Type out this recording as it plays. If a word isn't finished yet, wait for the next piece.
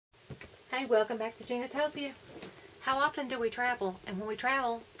Hey, welcome back to Ginatopia. How often do we travel? And when we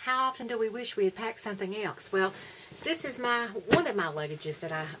travel, how often do we wish we had packed something else? Well, this is one of my luggages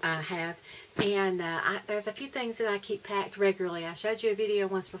that I have, and there's a few things that I keep packed regularly. I showed you a video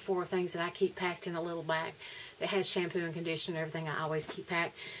once before of things that I keep packed in a little bag that has shampoo and conditioner and everything I always keep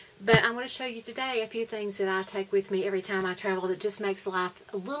packed. But I'm going to show you today a few things that I take with me every time I travel that just makes life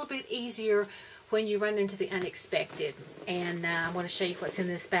a little bit easier when you run into the unexpected. And I want to show you what's in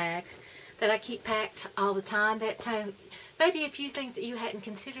this bag that I keep packed all the time. That maybe a few things that you hadn't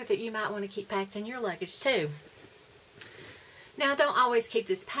considered that you might want to keep packed in your luggage too. Now, I don't always keep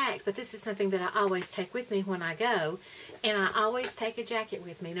this packed, but this is something that I always take with me when I go. And I always take a jacket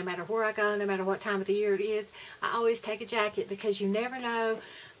with me, no matter where I go, no matter what time of the year it is. I always take a jacket because you never know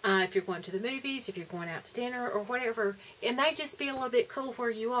if you're going to the movies, if you're going out to dinner or whatever. It may just be a little bit cool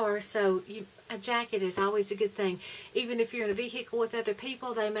where you are, so a jacket is always a good thing. Even if you're in a vehicle with other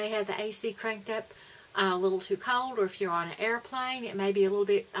people, they may have the AC cranked up a little too cold, or if you're on an airplane, it may be a little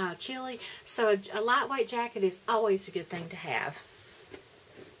bit chilly. So a lightweight jacket is always a good thing to have.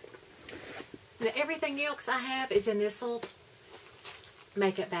 Now, everything else I have is in this little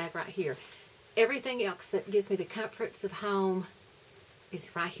makeup bag right here. Everything else that gives me the comforts of home is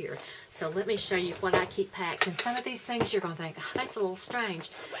right here. So let me show you what I keep packed. And some of these things you're going to think, oh, that's a little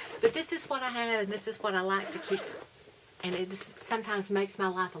strange. But this is what I have, and this is what I like to keep. And it sometimes makes my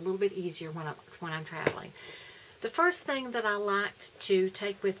life a little bit easier when I'm traveling. The first thing that I like to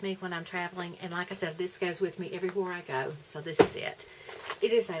take with me when I'm traveling, and like I said, this goes with me everywhere I go, so this is it.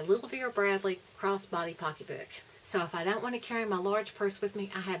 It is a little Vera Bradley crossbody pocketbook. So if I don't want to carry my large purse with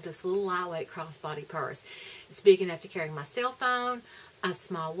me, I have this little lightweight crossbody purse. It's big enough to carry my cell phone, a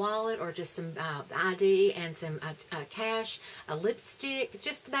small wallet, or just some ID and some cash, a lipstick,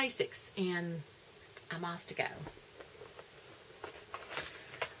 just the basics, and I'm off to go.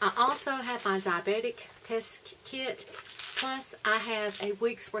 I also have my diabetic test kit, plus I have a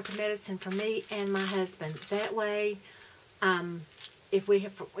week's worth of medicine for me and my husband. That way, if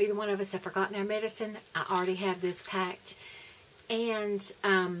either one of us have forgotten our medicine, I already have this packed, and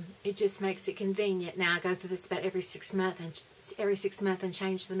it just makes it convenient. Now I go through this about every 6 months and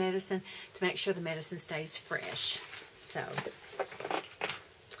change the medicine to make sure the medicine stays fresh. So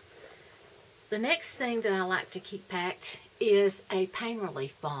the next thing that I like to keep packed is a pain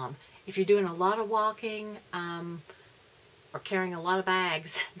relief balm. If you're doing a lot of walking or carrying a lot of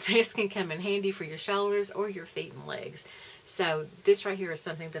bags, this can come in handy for your shoulders or your feet and legs. So this right here is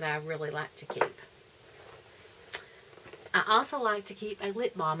something that I really like to keep. I also like to keep a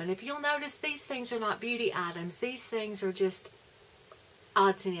lip balm, and if you'll notice, these things are not beauty items. These things are just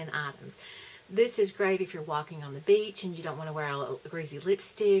odds and end items. This is great if you're walking on the beach and you don't want to wear a greasy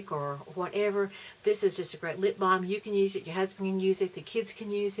lipstick or whatever. This is just a great lip balm. You can use it, your husband can use it, the kids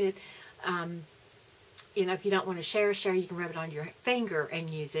can use it. You know, if you don't want to share, you can rub it on your finger and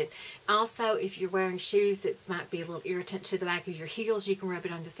use it. Also, if you're wearing shoes that might be a little irritant to the back of your heels, you can rub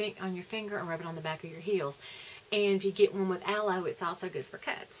it on your finger and rub it on the back of your heels. And if you get one with aloe, it's also good for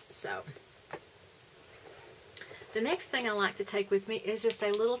cuts. So the next thing I like to take with me is just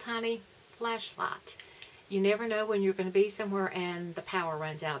a little tiny flashlight. You never know when you're going to be somewhere and the power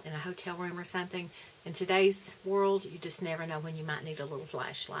runs out in a hotel room or something. In today's world, you just never know when you might need a little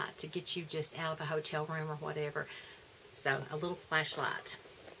flashlight to get you just out of a hotel room or whatever. So a little flashlight.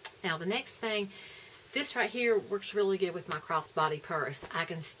 Now the next thing, this right here works really good with my crossbody purse. I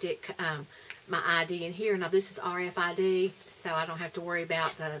can stick my ID in here. Now this is RFID, so I don't have to worry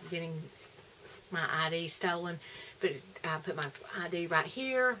about getting my ID stolen. But I put my ID right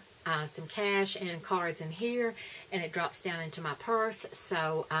here. Some cash and cards in here, and it drops down into my purse,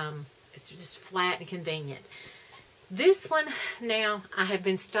 so it's just flat and convenient. This one, now, I have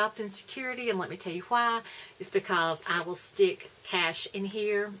been stopped in security, and let me tell you why. It's because I will stick cash in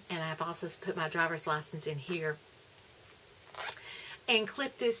here, and I've also put my driver's license in here, and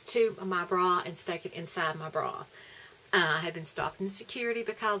clip this to my bra and stick it inside my bra. I have been stopped in security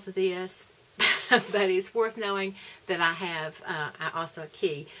because of this. But it's worth knowing that I have also a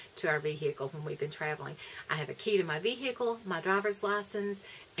key to our vehicle when we've been traveling. I have a key to my vehicle, my driver's license,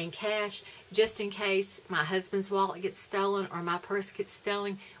 and cash, just in case my husband's wallet gets stolen or my purse gets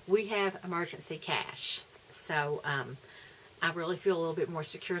stolen. We have emergency cash. So I really feel a little bit more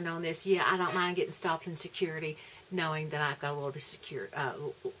secure knowing this. Yeah, I don't mind getting stopped in security, knowing that I've got a little bit secure,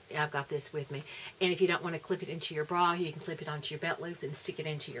 I've got this with me. And if you don't want to clip it into your bra, you can clip it onto your belt loop and stick it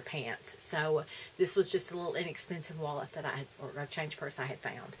into your pants. So this was just a little inexpensive wallet that I had, or a change purse I had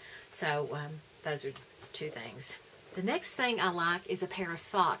found. So those are two things. The next thing I like is a pair of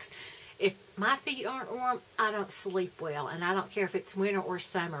socks. If my feet aren't warm, I don't sleep well, and I don't care if it's winter or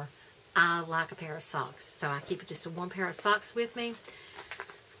summer. I like a pair of socks. So I keep just one pair of socks with me.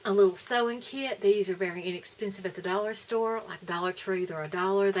 A little sewing kit. These are very inexpensive at the dollar store, like Dollar Tree. They're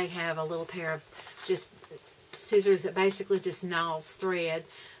 $1. They have a little pair of just scissors that basically just gnaws thread,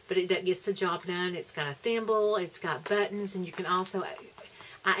 but it gets the job done. It's got a thimble, it's got buttons, and you can also,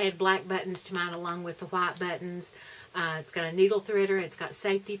 I add black buttons to mine along with the white buttons. It's got a needle threader, it's got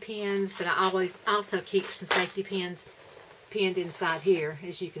safety pins, but I always also keep some safety pins pinned inside here,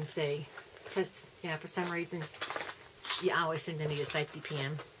 as you can see, because, you know, for some reason, you always seem to need a safety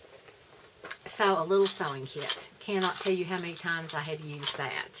pin. So, a little sewing kit. Cannot tell you how many times I have used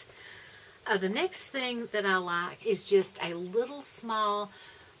that. The next thing that I like is just a little small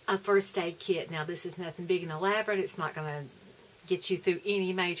first aid kit. Now, this is nothing big and elaborate. It's not going to get you through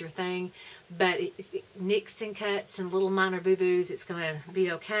any major thing, but nicks and cuts and little minor boo-boos, it's going to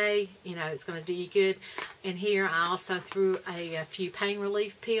be okay. You know, it's going to do you good. And here I also threw a few pain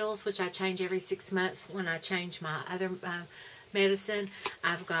relief pills, which I change every 6 months when I change my other medicine.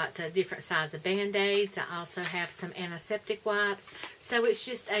 I've got different size of Band-Aids. I also have some antiseptic wipes. So it's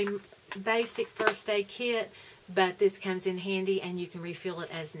just a basic first aid kit, but this comes in handy and you can refill it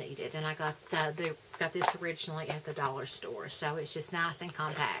as needed. And I got this originally at the dollar store, so it's just nice and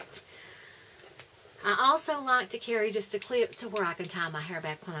compact. I also like to carry just a clip to where I can tie my hair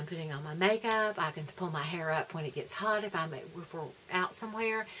back when I'm putting on my makeup. I can pull my hair up when it gets hot if we're out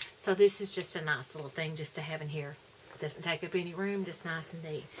somewhere. So this is just a nice little thing just to have in here. It doesn't take up any room, just nice and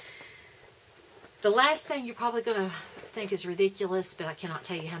neat. The last thing you're probably going to think is ridiculous, but I cannot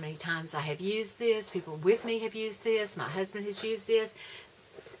tell you how many times I have used this. People with me have used this. My husband has used this.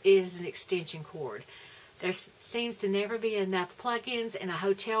 It is an extension cord. There seems to never be enough plug-ins in a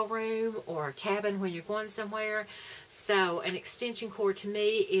hotel room or a cabin when you're going somewhere. So an extension cord to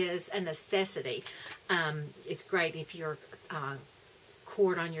me is a necessity. It's great if your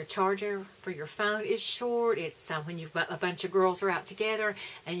cord on your charger for your phone is short. It's when you've got a bunch of girls are out together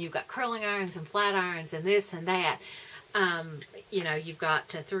and you've got curling irons and flat irons and this and that. You know, you've got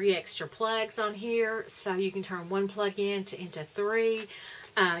 3 extra plugs on here, so you can turn one plug into 3.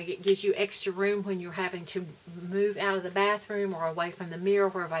 It gives you extra room when you're having to move out of the bathroom or away from the mirror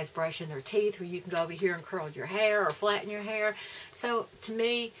where everybody's brushing their teeth, where you can go over here and curl your hair or flatten your hair. So to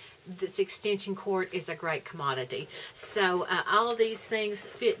me, this extension cord is a great commodity. So all of these things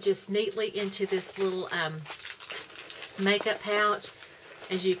fit just neatly into this little makeup pouch.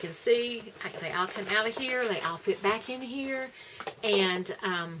 As you can see, they all come out of here. They all fit back in here. And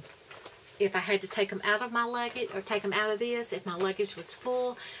if I had to take them out of my luggage, or take them out of this, if my luggage was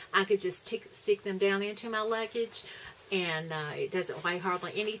full, I could just stick them down into my luggage. And it doesn't weigh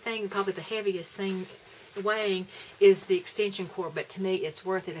hardly anything. Probably the heaviest thing weighing is the extension cord, but to me it's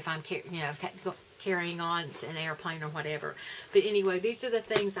worth it if I'm carrying on an airplane or whatever. But anyway, these are the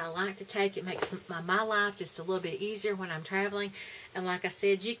things I like to take. It makes my life just a little bit easier when I'm traveling. And like I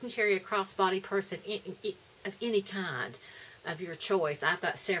said, you can carry a crossbody purse of any kind of your choice. I've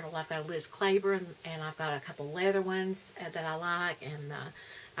got several. I've got a Liz Claiborne, and I've got a couple leather ones that I like, and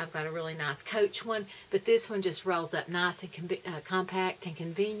I've got a really nice Coach one, but this one just rolls up nice and compact and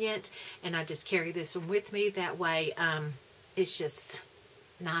convenient, and I just carry this one with me. That way it's just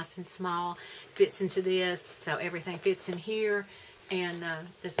nice and small, fits into this, so everything fits in here, and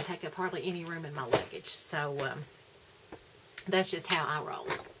doesn't take up hardly any room in my luggage. So that's just how I roll.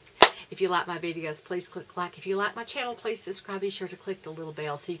 If you like my videos, please click like. If you like my channel, please subscribe. Be sure to click the little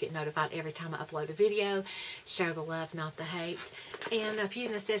bell so you get notified every time I upload a video. Share the love, not the hate. And a few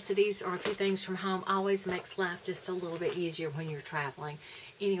necessities or a few things from home always makes life just a little bit easier when you're traveling.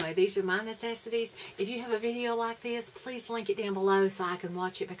 Anyway, these are my necessities. If you have a video like this, please link it down below so I can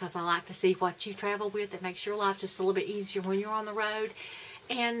watch it, because I like to see what you travel with. It makes your life just a little bit easier when you're on the road.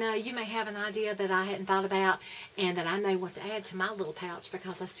 And you may have an idea that I hadn't thought about and that I may want to add to my little pouch,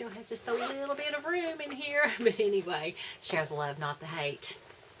 because I still have just a little bit of room in here. But anyway, share the love, not the hate.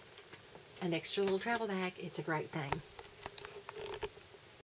 An extra little travel bag, it's a great thing.